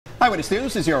Eyewitness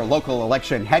News is your local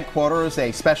election headquarters.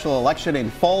 A special election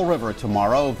in Fall River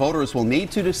tomorrow. Voters will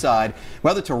need to decide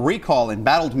whether to recall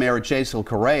embattled Mayor Jasiel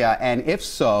Correia, and if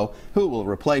so, who will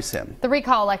replace him. The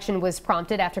recall election was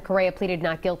prompted after Correia pleaded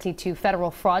not guilty to federal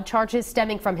fraud charges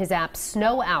stemming from his app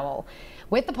Snow Owl.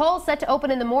 With the polls set to open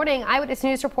in the morning, Eyewitness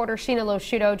News reporter Sheena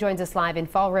Loshuto joins us live in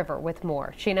Fall River with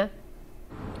more. Sheena?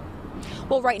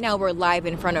 Well, right now we're live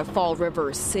in front of Fall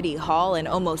River City Hall, and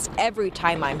almost every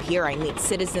time I'm here, I meet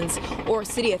citizens or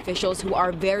city officials who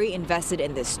are very invested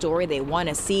in this story. They want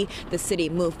to see the city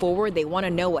move forward. They want to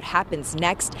know what happens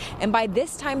next. And by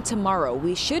this time tomorrow,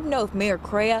 we should know if Mayor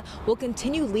Correia will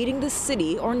continue leading the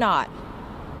city or not.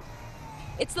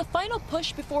 It's the final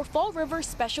push before Fall River's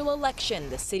special election.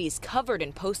 The city's covered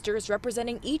in posters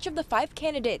representing each of the 5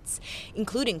 candidates,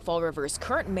 including Fall River's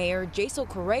current mayor, Jasiel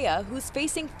Correia, who's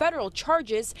facing federal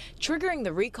charges triggering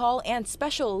the recall and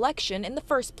special election in the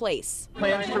first place.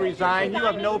 Plans to resign? You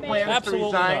have no plans to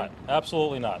resign? Not.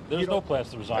 Absolutely not. There's no plans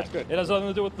to resign. It has nothing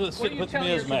to do with me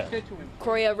as mayor.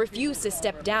 Correia refused to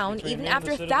step down even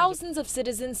after thousands of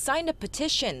citizens signed a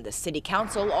petition. The city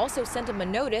council also sent him a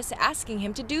notice asking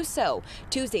him to do so.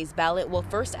 Tuesday's ballot will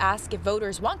first ask if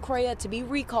voters want Correia to be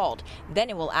recalled. Then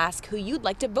it will ask who you'd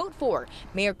like to vote for.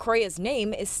 Mayor Correia's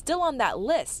name is still on that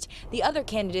list. The other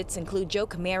candidates include Joe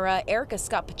Camara,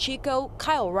 Scott-Pacheco,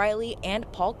 Kyle Riley, and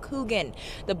Paul Coogan.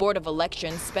 The Board of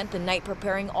Elections spent the night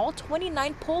preparing all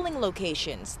 29 polling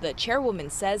locations. The chairwoman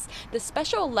says the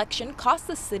special election cost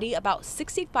the city about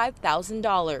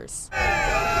 $65,000.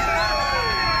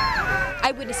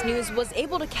 Eyewitness News was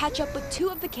able to catch up with 2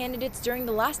 of the candidates during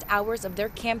the last hours of their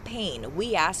campaign.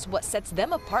 We asked what sets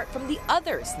them apart from the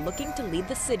others looking to lead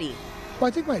the city. Well,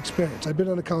 I think my experience. I've been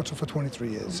on the council for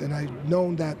 23 years, and I've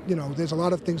known that, there's a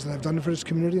lot of things that I've done for this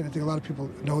community, and I think a lot of people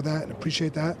know that and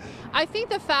appreciate that. I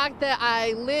think the fact that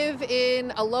I live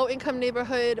in a low-income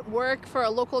neighborhood, work for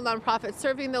a local nonprofit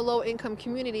serving the low-income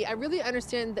community, I really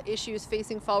understand the issues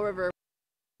facing Fall River.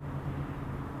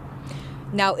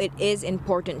 Now, it is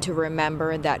important to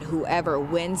remember that whoever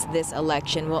wins this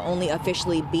election will only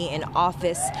officially be in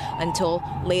office until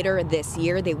later this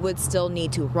year. They would still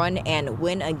need to run and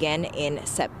win again in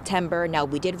September. Now,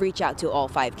 we did reach out to all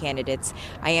 5 candidates.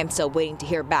 I am still waiting to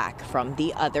hear back from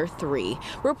the other 3.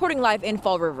 Reporting live in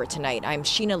Fall River tonight, I'm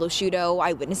Sheena Loshuto,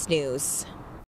 Eyewitness News.